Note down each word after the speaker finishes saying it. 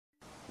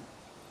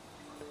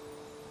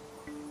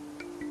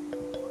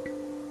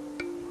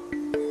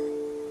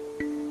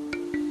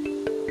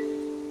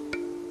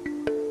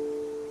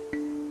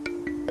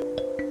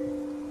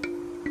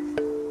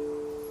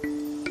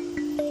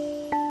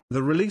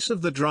The release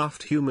of the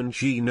draft human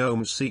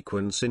genome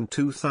sequence in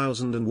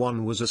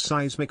 2001 was a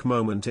seismic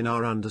moment in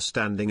our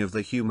understanding of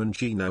the human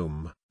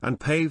genome, and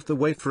paved the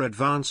way for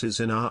advances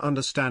in our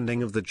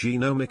understanding of the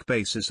genomic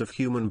basis of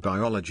human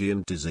biology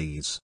and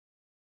disease.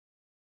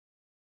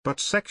 But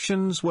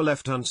sections were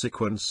left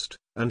unsequenced,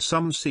 and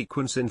some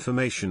sequence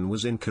information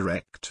was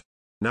incorrect.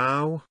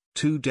 Now,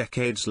 2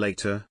 decades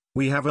later,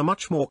 we have a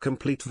much more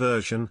complete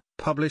version,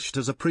 published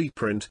as a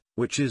preprint,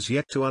 which is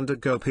yet to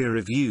undergo peer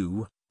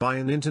review by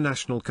an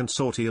international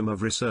consortium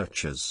of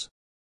researchers.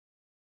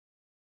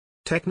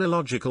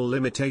 Technological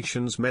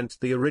limitations meant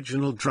the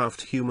original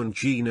draft human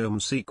genome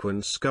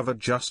sequence covered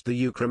just the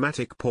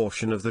euchromatic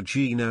portion of the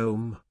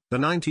genome, the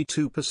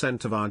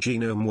 92% of our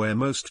genome where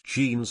most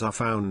genes are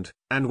found,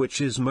 and which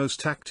is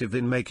most active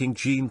in making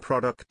gene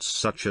products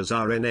such as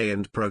RNA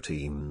and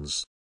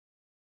proteins.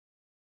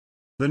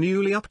 The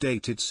newly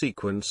updated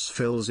sequence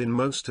fills in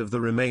most of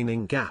the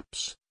remaining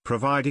gaps,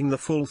 providing the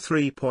full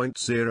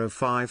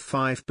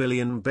 3.055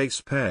 billion base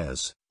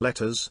pairs,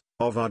 letters,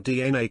 of our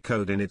DNA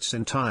code in its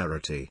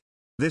entirety.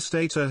 This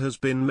data has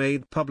been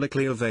made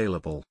publicly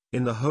available,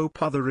 in the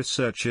hope other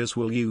researchers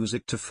will use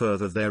it to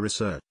further their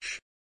research.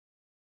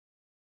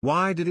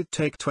 Why did it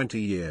take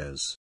 20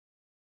 years?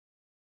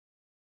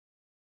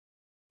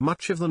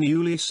 Much of the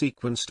newly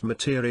sequenced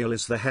material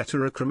is the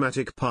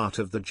heterochromatic part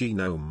of the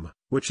genome,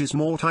 which is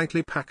more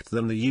tightly packed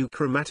than the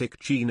euchromatic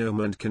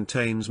genome and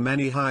contains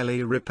many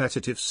highly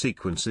repetitive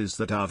sequences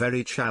that are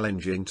very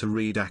challenging to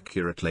read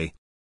accurately.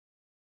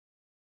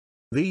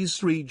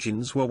 These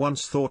regions were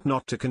once thought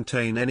not to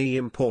contain any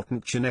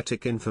important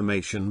genetic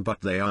information, but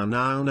they are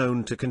now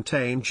known to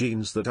contain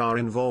genes that are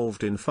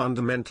involved in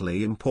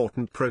fundamentally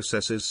important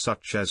processes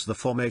such as the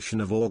formation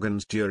of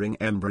organs during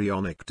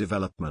embryonic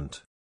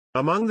development.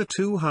 Among the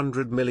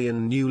 200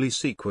 million newly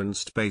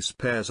sequenced base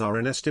pairs are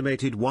an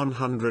estimated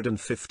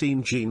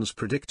 115 genes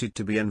predicted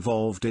to be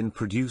involved in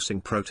producing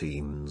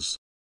proteins.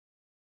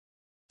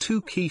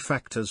 2 key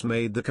factors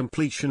made the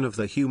completion of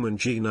the human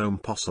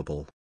genome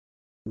possible.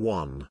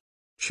 1.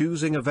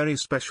 Choosing a very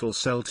special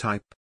cell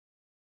type.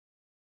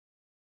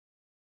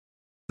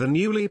 The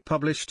newly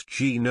published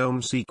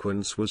genome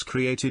sequence was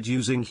created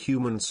using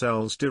human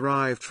cells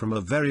derived from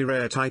a very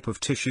rare type of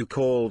tissue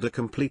called a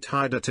complete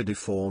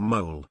hydatidiform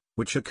mole,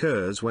 which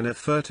occurs when a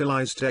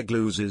fertilized egg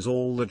loses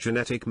all the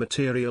genetic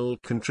material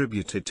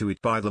contributed to it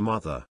by the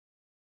mother.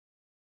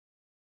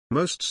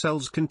 Most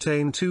cells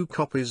contain 2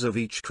 copies of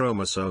each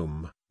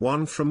chromosome,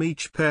 one from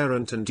each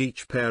parent and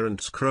each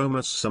parent's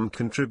chromosome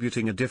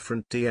contributing a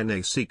different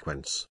DNA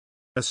sequence.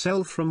 A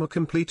cell from a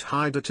complete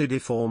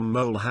hydatidiform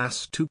mole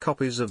has 2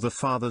 copies of the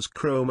father's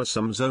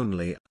chromosomes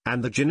only,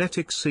 and the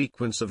genetic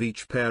sequence of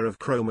each pair of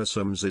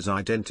chromosomes is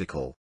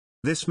identical.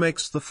 This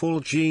makes the full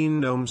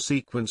genome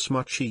sequence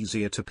much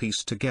easier to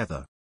piece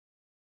together.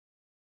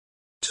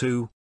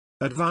 2.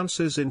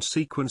 Advances in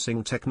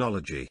sequencing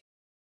technology.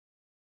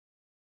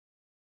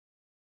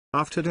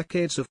 After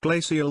decades of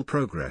glacial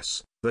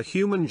progress, the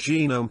Human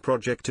Genome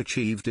Project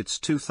achieved its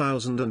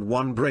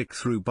 2001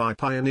 breakthrough by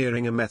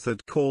pioneering a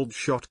method called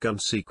shotgun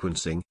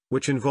sequencing,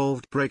 which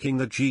involved breaking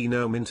the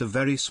genome into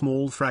very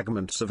small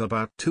fragments of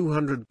about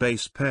 200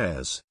 base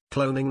pairs,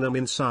 cloning them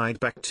inside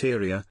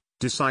bacteria,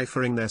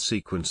 deciphering their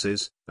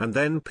sequences, and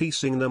then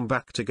piecing them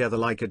back together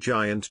like a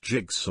giant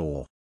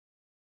jigsaw.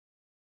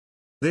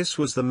 This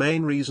was the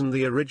main reason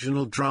the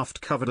original draft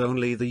covered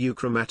only the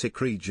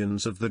euchromatic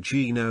regions of the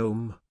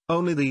genome.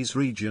 Only these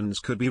regions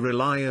could be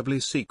reliably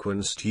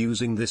sequenced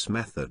using this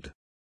method.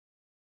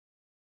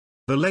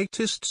 The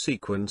latest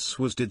sequence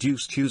was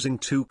deduced using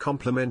 2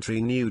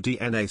 complementary new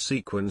DNA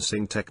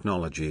sequencing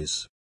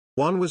technologies.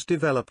 One was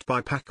developed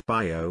by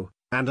PacBio,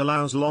 and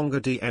allows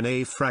longer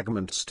DNA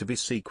fragments to be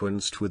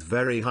sequenced with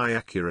very high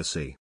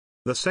accuracy.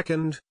 The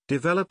second,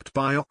 developed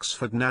by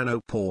Oxford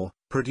Nanopore,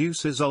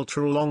 produces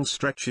ultra-long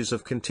stretches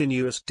of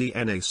continuous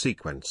DNA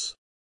sequence.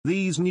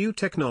 These new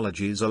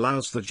technologies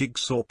allows the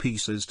jigsaw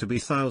pieces to be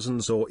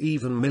thousands or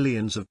even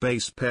millions of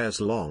base pairs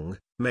long,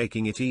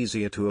 making it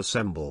easier to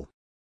assemble.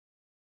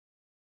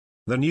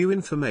 The new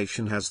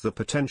information has the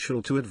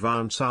potential to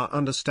advance our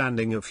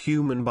understanding of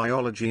human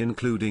biology,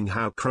 including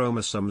how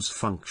chromosomes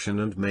function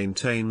and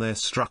maintain their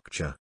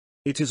structure.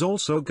 It is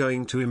also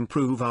going to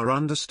improve our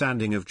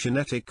understanding of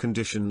genetic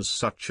conditions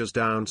such as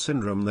Down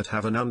syndrome that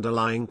have an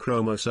underlying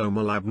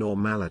chromosomal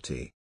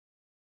abnormality.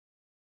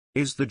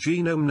 Is the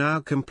genome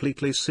now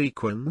completely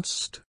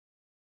sequenced?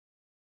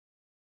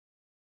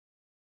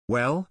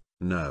 Well,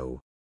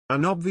 no.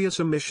 An obvious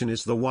omission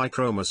is the Y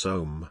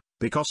chromosome,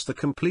 because the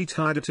complete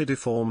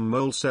hydatidiform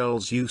mole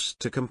cells used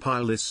to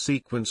compile this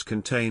sequence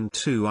contain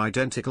 2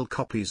 identical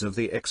copies of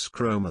the X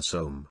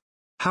chromosome.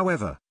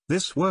 However,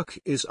 this work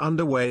is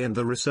underway and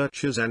the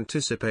researchers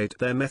anticipate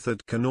their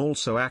method can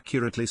also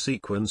accurately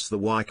sequence the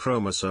Y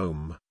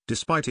chromosome,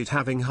 despite it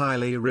having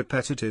highly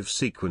repetitive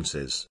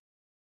sequences.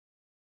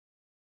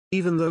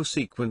 Even though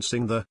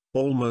sequencing the,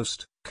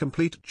 almost,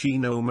 complete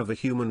genome of a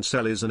human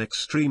cell is an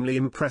extremely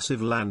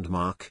impressive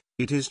landmark,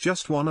 it is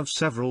just one of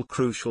several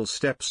crucial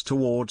steps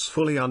towards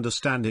fully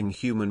understanding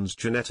humans'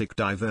 genetic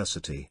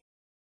diversity.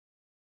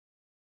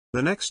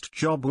 The next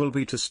job will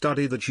be to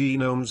study the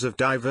genomes of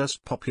diverse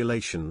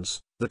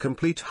populations. The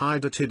complete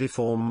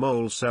hydatidiform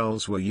mole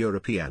cells were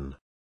European.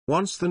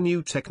 Once the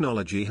new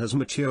technology has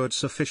matured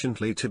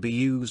sufficiently to be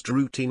used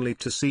routinely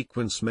to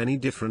sequence many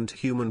different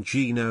human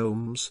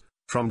genomes,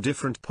 from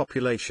different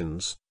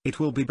populations, it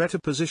will be better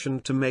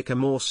positioned to make a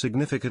more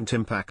significant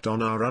impact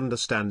on our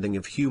understanding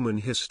of human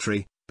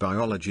history,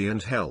 biology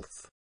and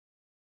health.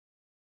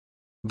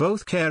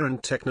 Both care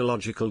and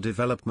technological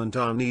development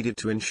are needed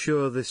to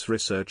ensure this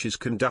research is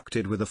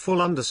conducted with a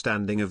full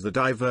understanding of the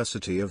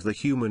diversity of the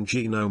human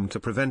genome to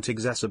prevent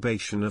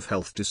exacerbation of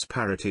health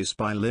disparities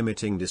by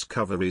limiting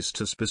discoveries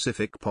to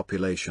specific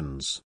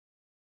populations.